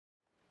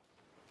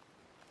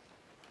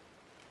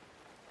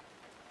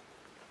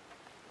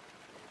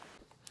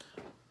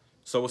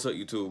So what's up,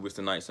 YouTube? It's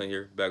the Night Sun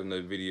here, back with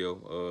another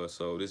video.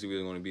 So this is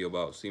really going to be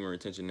about semen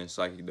retention and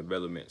psychic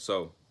development.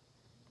 So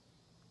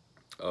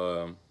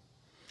this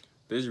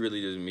is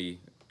really just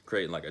me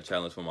creating like a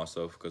challenge for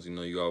myself, because you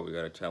know you always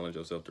gotta challenge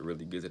yourself to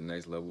really get to the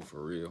next level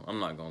for real. I'm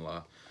not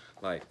gonna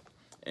lie,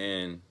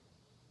 and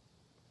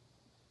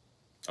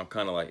I'm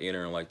kind of like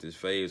entering like this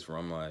phase where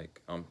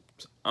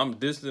I'm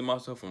distancing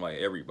myself from like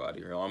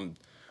everybody. I'm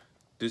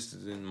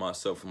distancing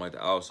myself from like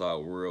the outside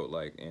world,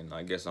 and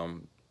I guess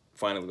I'm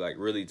finally like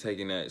really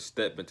taking that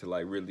step into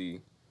like really,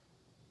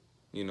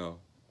 you know,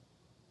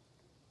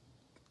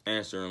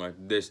 answering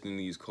like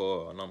destiny's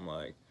call. And I'm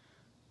like,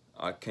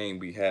 I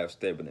can't be half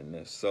stepping in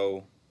this.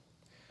 So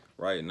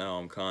right now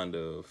I'm kind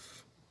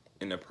of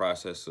in the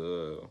process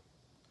of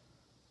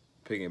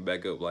picking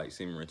back up like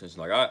semen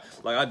retention.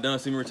 I done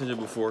semen retention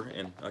before,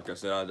 and like I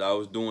said, I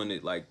was doing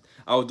it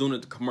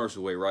the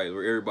commercial way, right?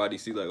 Where everybody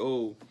see like,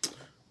 oh,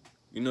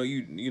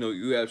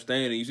 you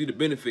abstain and you see the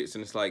benefits,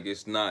 and it's like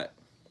it's not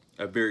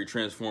a very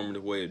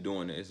transformative way of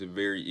doing it. It's a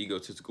very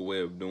egotistical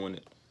way of doing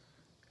it.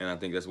 And I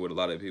think that's what a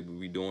lot of people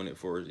be doing it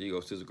for, is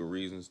egotistical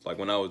reasons. Like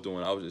when I was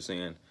doing it, I was just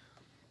saying,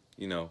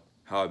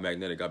 how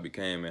magnetic I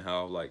became, and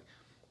how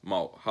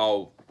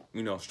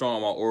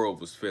strong my aura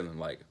was feeling.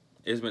 Like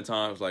it's been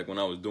times like when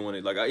I was doing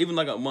it, even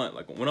like a month,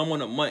 like when I'm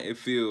on a month, it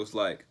feels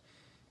like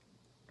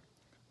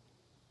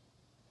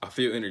I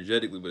feel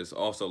energetically, but it's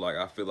also like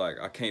I feel like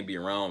I can't be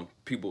around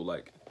people.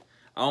 Like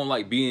I don't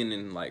like being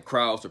in like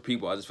crowds or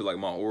people. I just feel like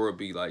my aura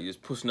be like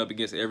just pushing up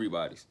against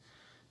everybody's.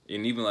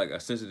 And even like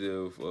a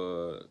sensitive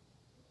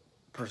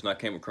person I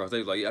came across, they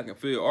was like, yeah, I can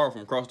feel your aura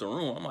from across the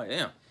room. I'm like,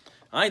 damn.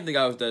 I didn't think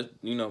I was that,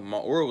 my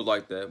aura was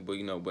like that,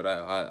 but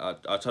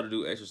I try to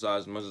do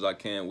exercise as much as I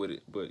can with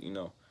it. But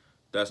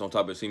that's on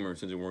top of semen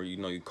retention, where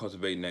you're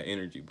cultivating that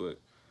energy. But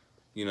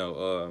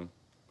yeah,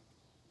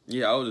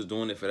 I was just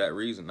doing it for that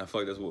reason. I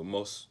feel like that's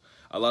what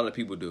a lot of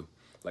people do.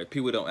 Like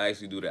people don't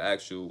actually do the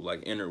actual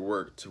like inner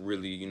work to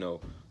really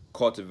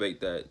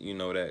cultivate that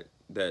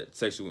that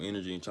sexual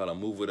energy and try to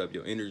move it up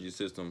your energy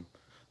system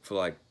for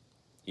like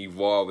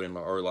evolving,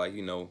 or like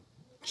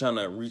trying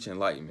to reach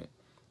enlightenment.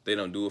 They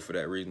don't do it for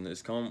that reason.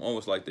 It's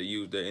almost like they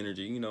use their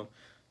energy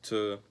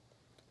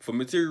for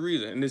material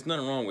reason, and there's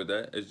nothing wrong with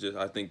that. It's just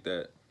I think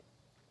that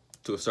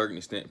to a certain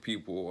extent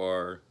people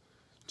are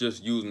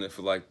just using it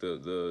for like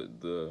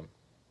the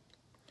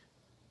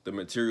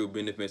material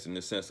benefits, in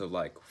the sense of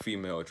like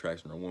female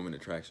attraction or woman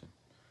attraction.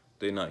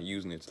 They're not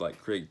using it to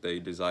like create their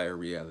desired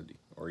reality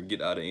or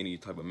get out of any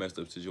type of messed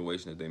up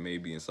situation that they may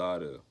be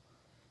inside of.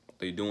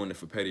 They're doing it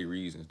for petty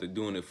reasons. They're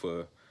doing it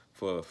for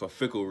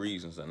fickle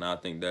reasons, and I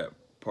think that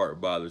part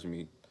bothers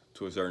me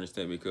to a certain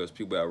extent, because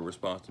people have a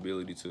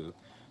responsibility to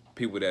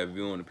people that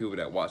view and the people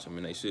that watch them,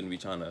 and they shouldn't be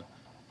trying to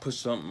push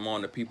something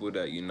on the people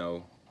that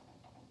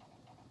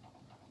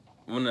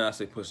when I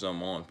say push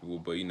something on people,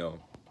 but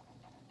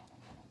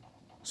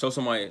show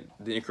somebody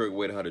the incorrect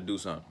way to how to do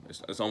something.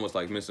 It's almost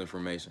like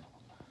misinformation.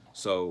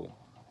 So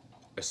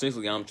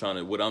essentially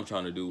what I'm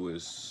trying to do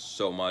is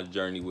show my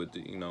journey with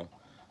it, and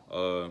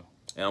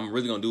I'm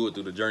really gonna do it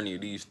through the journey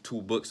of these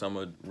two books. I'm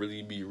gonna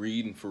really be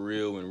reading for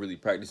real and really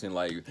practicing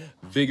like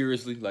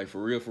vigorously, like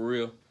for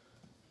real.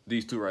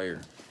 These two right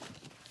here,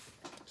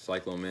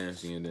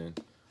 Cyclomancy and then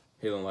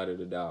Healing Light of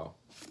the Tao.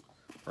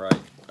 Right?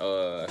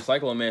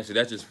 Cyclomancy,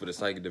 that's just for the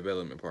psychic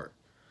development part.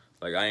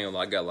 Like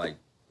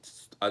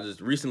I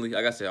just recently,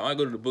 like I said, I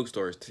go to the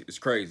bookstore. It's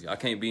crazy. I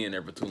can't be in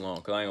there for too long,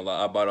 because I ain't gonna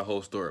lie, I bought a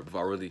whole store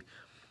before I really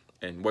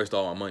and waste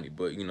all my money.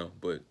 But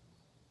but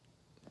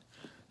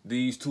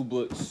these two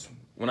books,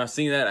 when I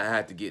seen that, I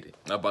had to get it.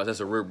 That's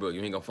a rare book.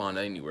 You ain't gonna find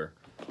that anywhere,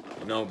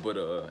 But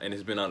and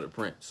it's been out of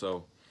print.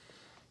 So,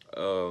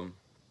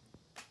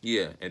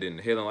 yeah. And then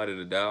Healing Light of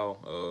the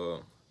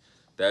Tao.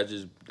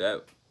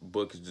 That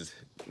book is just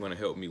gonna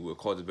help me with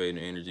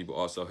cultivating energy, but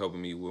also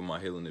helping me with my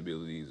healing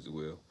abilities as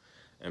well,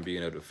 and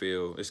being able to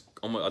feel.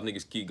 I think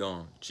it's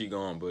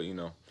qigong, but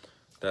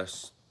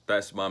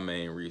that's my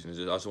main reason. I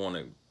just want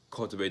to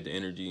cultivate the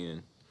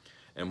energy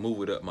and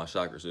move it up my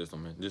chakra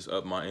system, and just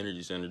up my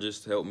energy center,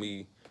 just help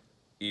me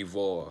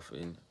evolve.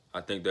 And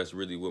I think that's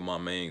really what my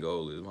main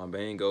goal is. My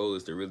main goal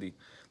is to really,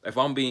 if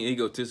I'm being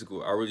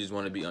egotistical, I really just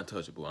want to be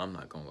untouchable. I'm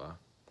not gonna lie.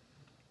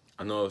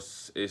 I know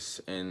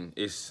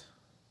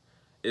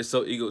it's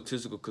so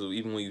egotistical, because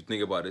even when you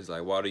think about it, it's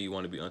like, why do you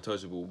want to be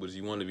untouchable? Because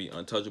you want to be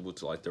untouchable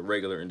to like the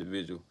regular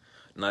individual,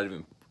 not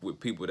even with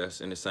people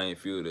that's in the same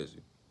field as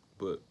you.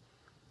 But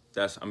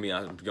I'm just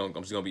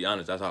gonna be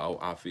honest. That's how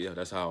I feel.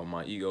 That's how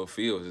my ego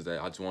feels. Is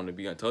that I just want to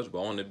be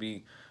untouchable. I want to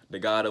be the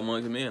God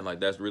among men. Like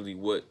that's really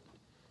what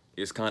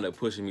is kind of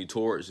pushing me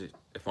towards it.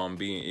 If I'm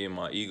being in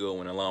my ego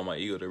and allowing my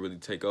ego to really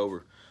take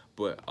over.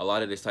 But a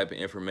lot of this type of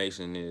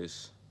information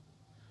is,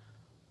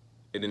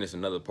 and then it's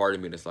another part of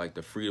me that's like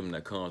the freedom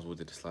that comes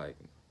with it. It's like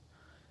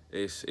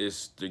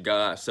it's the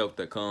God self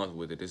that comes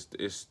with it.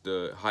 It's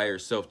the higher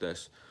self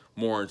that's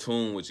more in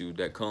tune with you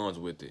that comes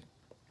with it.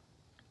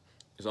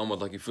 It's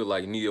almost like you feel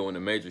like Neo in the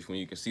Matrix, when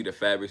you can see the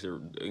fabrics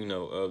of,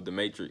 of the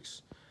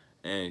Matrix,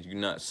 and you're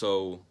not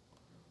so,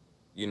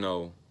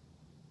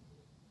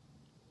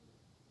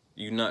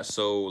 you're not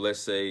so, let's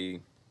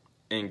say,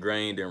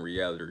 ingrained in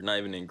reality, or not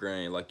even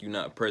ingrained, like you're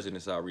not present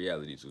inside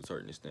reality to a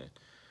certain extent.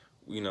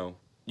 You know,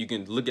 you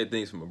can look at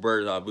things from a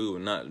bird's eye view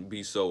and not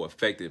be so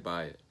affected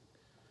by it.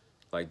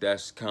 Like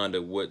that's kind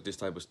of what this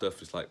type of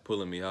stuff is like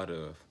pulling me out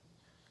of,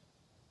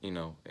 you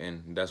know,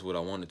 and that's what I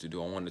wanted to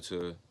do. I wanted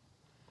to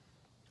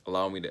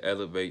allow me to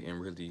elevate and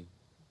really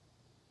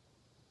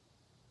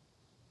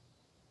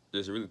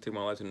just really take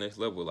my life to the next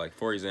level. Like,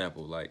 for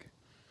example, like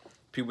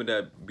people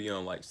that be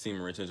on like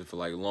semen retention for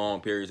like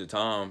long periods of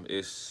time,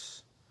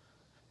 it's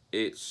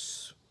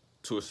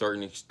to a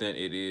certain extent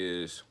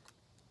it's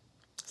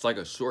like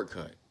a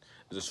shortcut.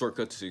 It's a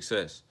shortcut to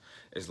success.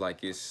 It's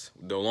like it's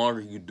the longer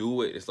you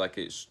do it, it's like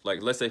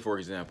let's say for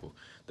example,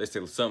 they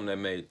say something that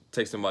may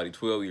take somebody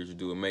 12 years to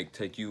do, it may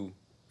take you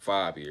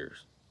 5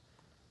 years.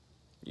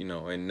 You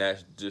know, and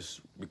that's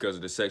just because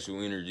of the sexual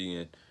energy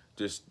and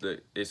just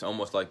it's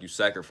almost like you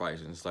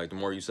sacrificing. It's like the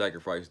more you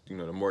sacrifice, you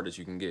know, the more that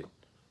you can get.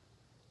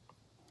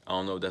 I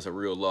don't know if that's a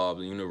real law of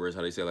the universe,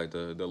 how they say like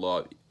the law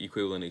of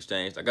equivalent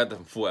exchange. I got that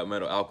from Full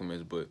Metal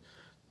Alchemist, but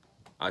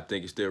I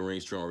think it still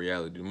rings true in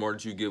reality. The more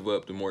that you give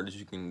up, the more that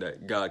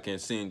that God can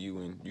send you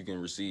and you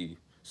can receive.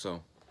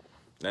 So,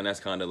 and that's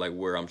kind of like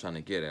where I'm trying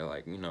to get at,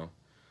 like, you know,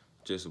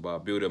 just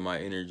about building my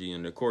energy.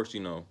 And of course, you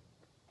know,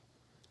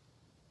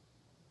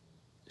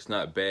 it's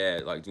not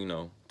bad, like, you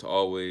know, to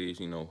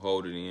always, you know,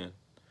 hold it in.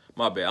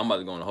 My bad, I'm about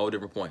to go on a whole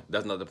different point.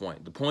 That's not the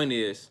point. The point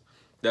is,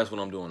 that's what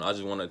I'm doing. I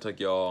just want to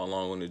take y'all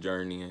along on the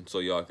journey, and so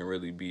y'all can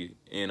really be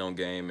in on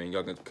game, and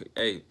y'all can,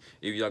 hey,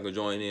 if y'all can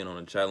join in on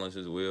the challenge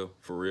as well,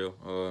 for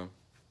real.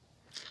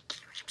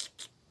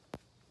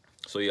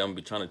 So yeah, I'm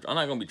not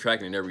gonna be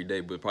tracking it every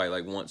day, but probably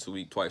like once a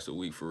week, twice a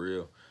week, for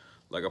real.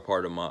 Like a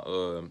part of my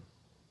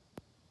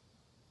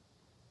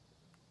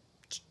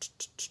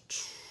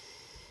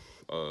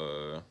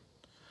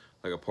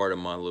like a part of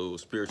my little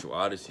spiritual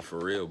odyssey, for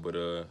real. But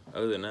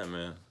other than that,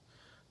 man,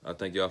 I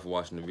thank y'all for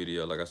watching the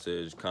video. Like I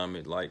said, just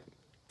comment, like,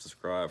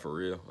 subscribe, for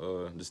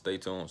real. Just stay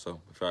tuned.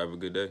 So if y'all have a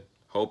good day,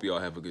 hope y'all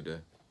have a good day.